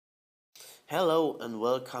Hello and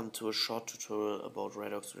welcome to a short tutorial about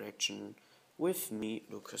redox reaction with me,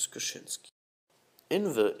 Lukas Kuczynski. In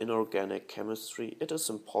the inorganic chemistry, it is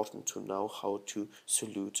important to know how to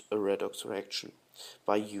solute a redox reaction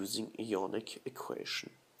by using ionic equation.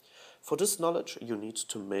 For this knowledge, you need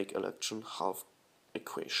to make electron half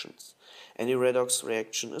equations. Any redox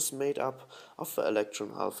reaction is made up of the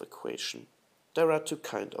electron half equation. There are two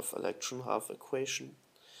kinds of electron half equation.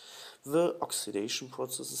 The oxidation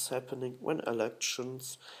process is happening when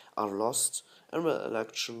electrons are lost, and when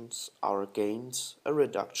electrons are gained, a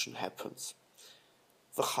reduction happens.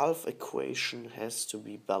 The half equation has to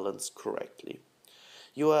be balanced correctly.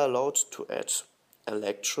 You are allowed to add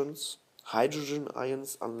electrons, hydrogen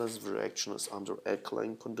ions unless the reaction is under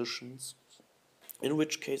alkaline conditions, in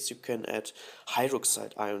which case you can add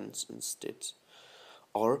hydroxide ions instead,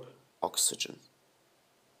 or oxygen.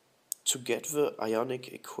 To get the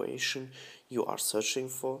ionic equation you are searching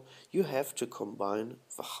for, you have to combine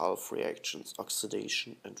the half reactions,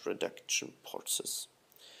 oxidation and reduction process.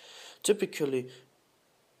 Typically,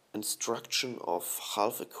 instruction of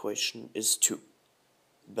half equation is to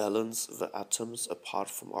balance the atoms apart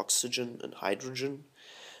from oxygen and hydrogen,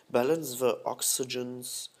 balance the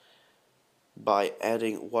oxygens by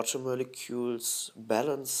adding water molecules,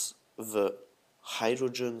 balance the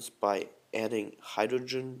hydrogens by adding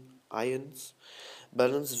hydrogen ions,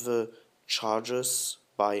 balance the charges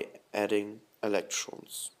by adding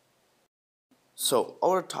electrons. So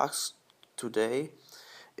our task today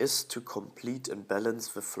is to complete and balance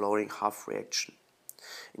the following half reaction.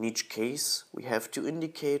 In each case, we have to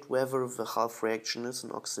indicate whether the half reaction is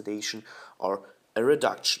an oxidation or a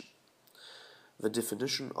reduction. The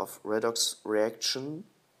definition of redox reaction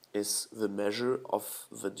is the measure of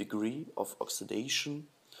the degree of oxidation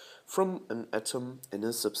from an atom in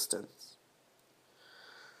a substance.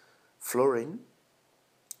 Fluorine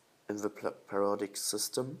in the periodic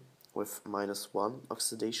system with -1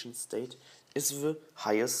 oxidation state is the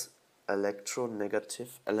highest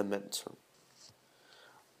electronegative element.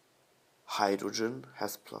 Hydrogen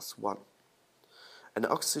has +1, and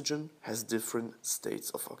oxygen has different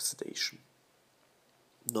states of oxidation.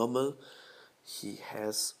 Normal, he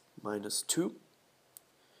has -2.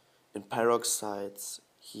 In peroxides,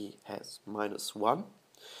 he has -1,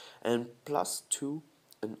 and +2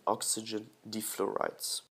 in oxygen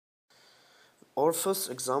defluorides. Our first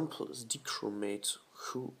example is dichromate,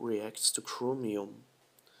 who reacts to chromium.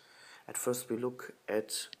 At first we look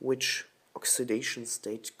at which oxidation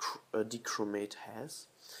state dichromate has.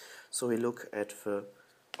 So we look at the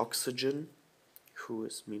oxygen, who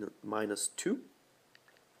is -2.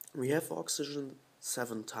 We have oxygen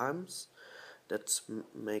 7 times, that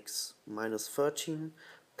makes -13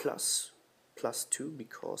 plus +2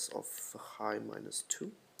 because of the high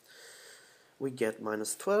 -2. We get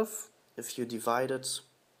 -12. If you divide it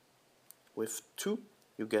with 2,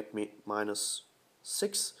 you get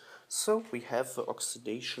 -6. So we have the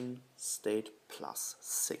oxidation state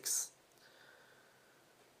 +6.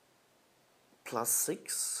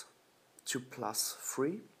 +6 to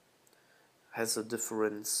 +3 has a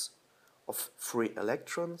difference of 3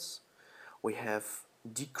 electrons. We have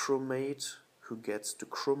dichromate, who gets to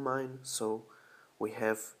chromine, so we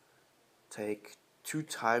have take 2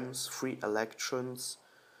 times 3 electrons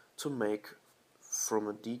to make from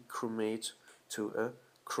a dichromate to a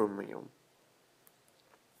chromium.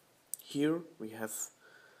 Here we have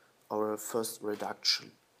our first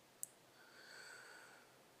reduction.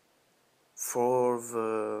 For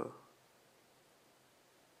the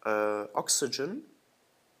oxygen,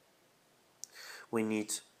 we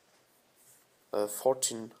need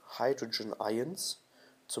 14 hydrogen ions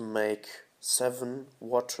to make 7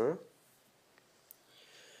 water,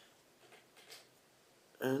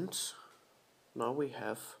 and now we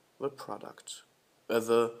have the product,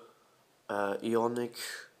 the ionic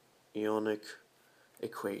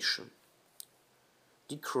equation.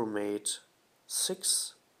 Dichromate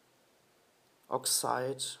 6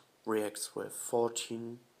 oxide reacts with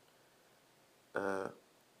 14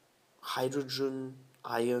 hydrogen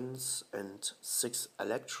ions and 6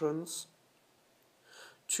 electrons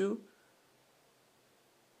to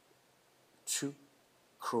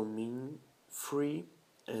chromine 3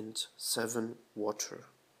 and 7 water.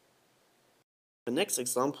 The next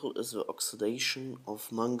example is the oxidation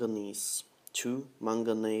of manganese to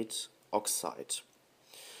manganate oxide.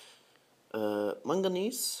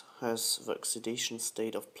 Manganese has the oxidation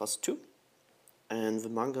state of +2, and the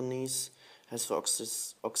manganese has the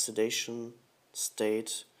oxidation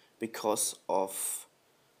state because of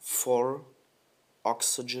 4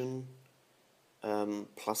 oxygen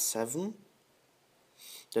 +7.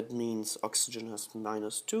 That means oxygen has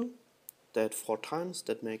 -2 that 4 times,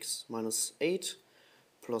 that makes minus 8,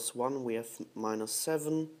 plus 1 we have minus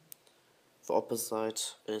 7, the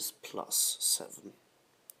opposite is plus 7.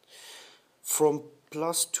 From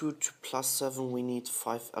plus 2 to plus 7 we need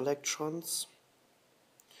 5 electrons.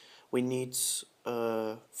 We need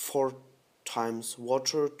 4 times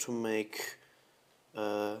water to make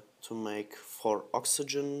 4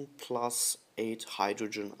 oxygen plus 8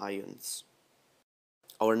 hydrogen ions.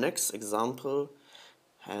 Our next example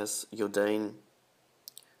has iodine,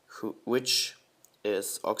 which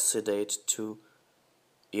is oxidate to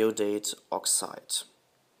iodate oxide.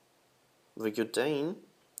 The iodine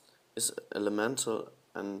is elemental,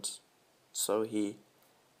 and so he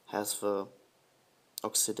has the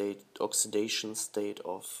oxidation state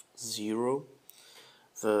of 0.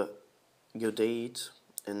 The iodate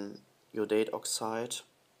in iodate oxide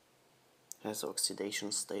has an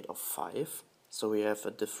oxidation state of 5, so we have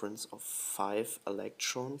a difference of 5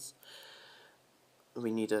 electrons.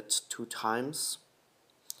 We need it 2 times,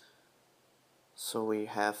 so we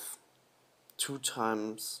have 2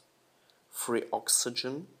 times free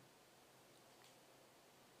oxygen,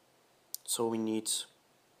 so we need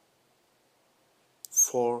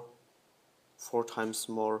 4 times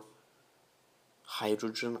more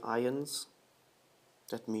hydrogen ions.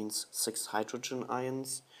 That means 6 hydrogen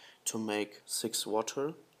ions to make 6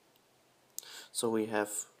 water. So we have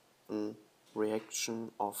a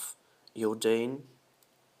reaction of iodine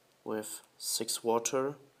with 6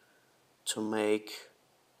 water to make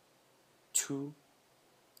 2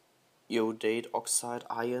 iodate oxide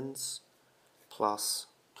ions plus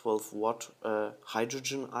 12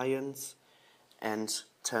 hydrogen ions and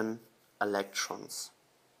 10 electrons.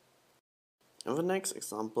 In the next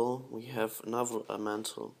example we have another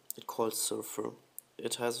elemental, it called sulfur.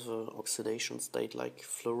 It has the oxidation state like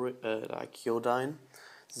iodine,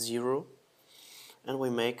 0, and we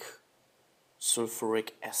make sulfuric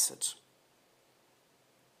acid.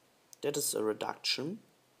 That is a reduction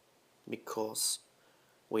because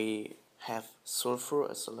we have sulfur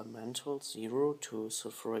as elemental, 0, to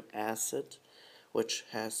sulfuric acid, which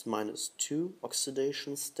has -2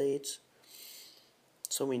 oxidation state,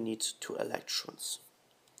 so we need 2 electrons.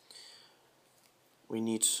 We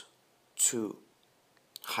need 2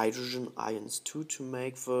 hydrogen ions too to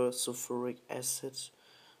make the sulfuric acid.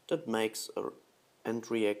 That makes a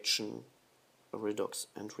redox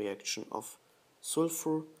end reaction of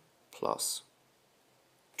sulfur plus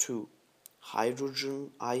 2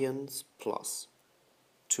 hydrogen ions plus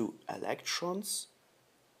 2 electrons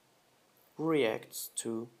reacts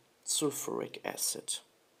to sulfuric acid.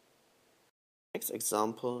 Next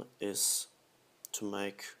example is to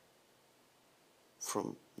make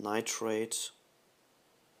from nitrate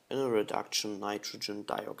in a reduction nitrogen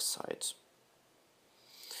dioxide.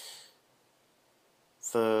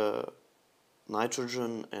 The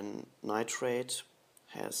nitrogen in nitrate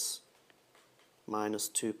has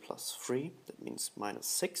 -2 plus 3, that means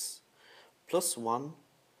 -6, plus 1,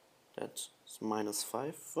 that's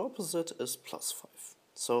 -5, the opposite is +5.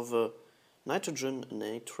 So the nitrogen in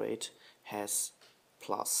nitrate has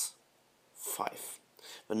 +5.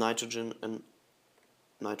 The nitrogen in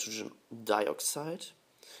nitrogen dioxide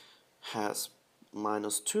has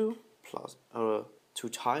 -2 plus 2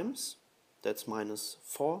 times, that's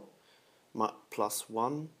 -4, plus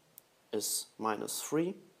 1 is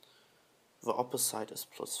 -3, the opposite is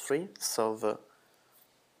 +3, so the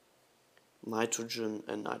nitrogen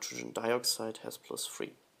and nitrogen dioxide has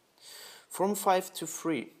 +3. From 5 to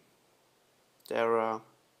 3 there are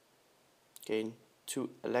gain 2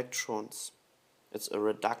 electrons, it's a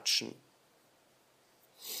reduction.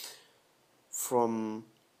 From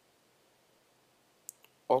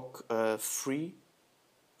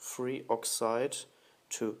free oxide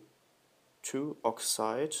to 2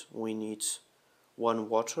 oxide we need 1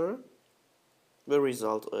 water. The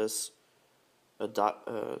result is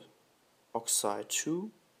oxide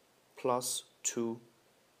 2 plus 2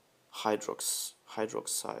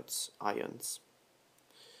 hydroxides ions.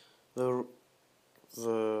 The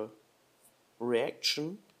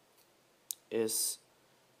reaction is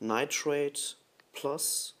nitrate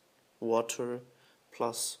plus water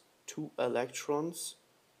plus 2 electrons.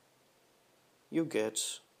 You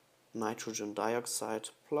get nitrogen dioxide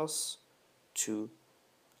plus 2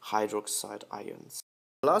 hydroxide ions.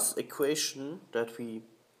 The last equation that we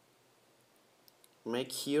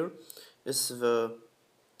make here is the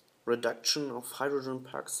reduction of hydrogen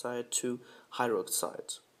peroxide to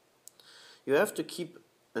hydroxide. You have to keep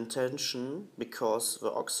attention because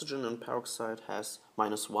the oxygen in peroxide has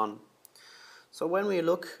 -1. So when we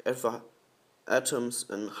look at the atoms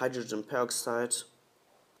in hydrogen peroxide,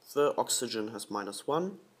 the oxygen has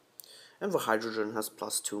 -1 and the hydrogen has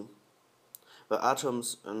 +2. The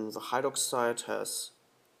atoms in the hydroxide has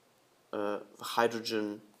the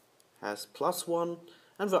hydrogen has +1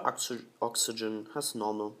 and the oxygen has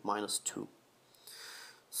normal -2.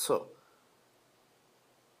 So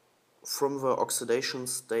from the oxidation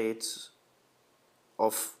state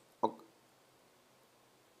of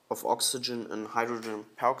oxygen and hydrogen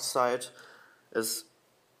peroxide is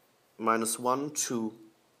 -1 to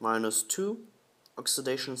 -2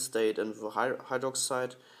 oxidation state, and the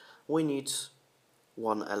hydroxide we need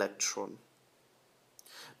 1 electron,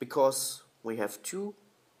 because we have two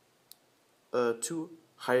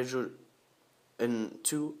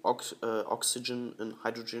oxygen and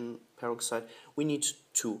hydrogen peroxide, we need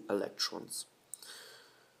 2 electrons.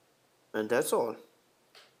 And that's all.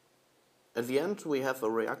 At the end we have a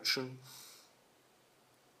reaction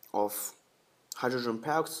of hydrogen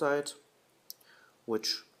peroxide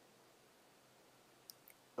which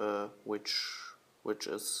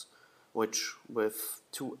with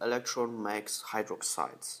 2 electrons makes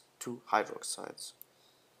hydroxides, 2 hydroxides.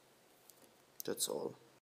 That's all.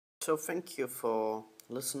 So thank you for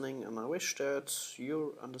listening, and I wish that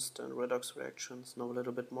you understand redox reactions, know a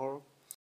little bit more.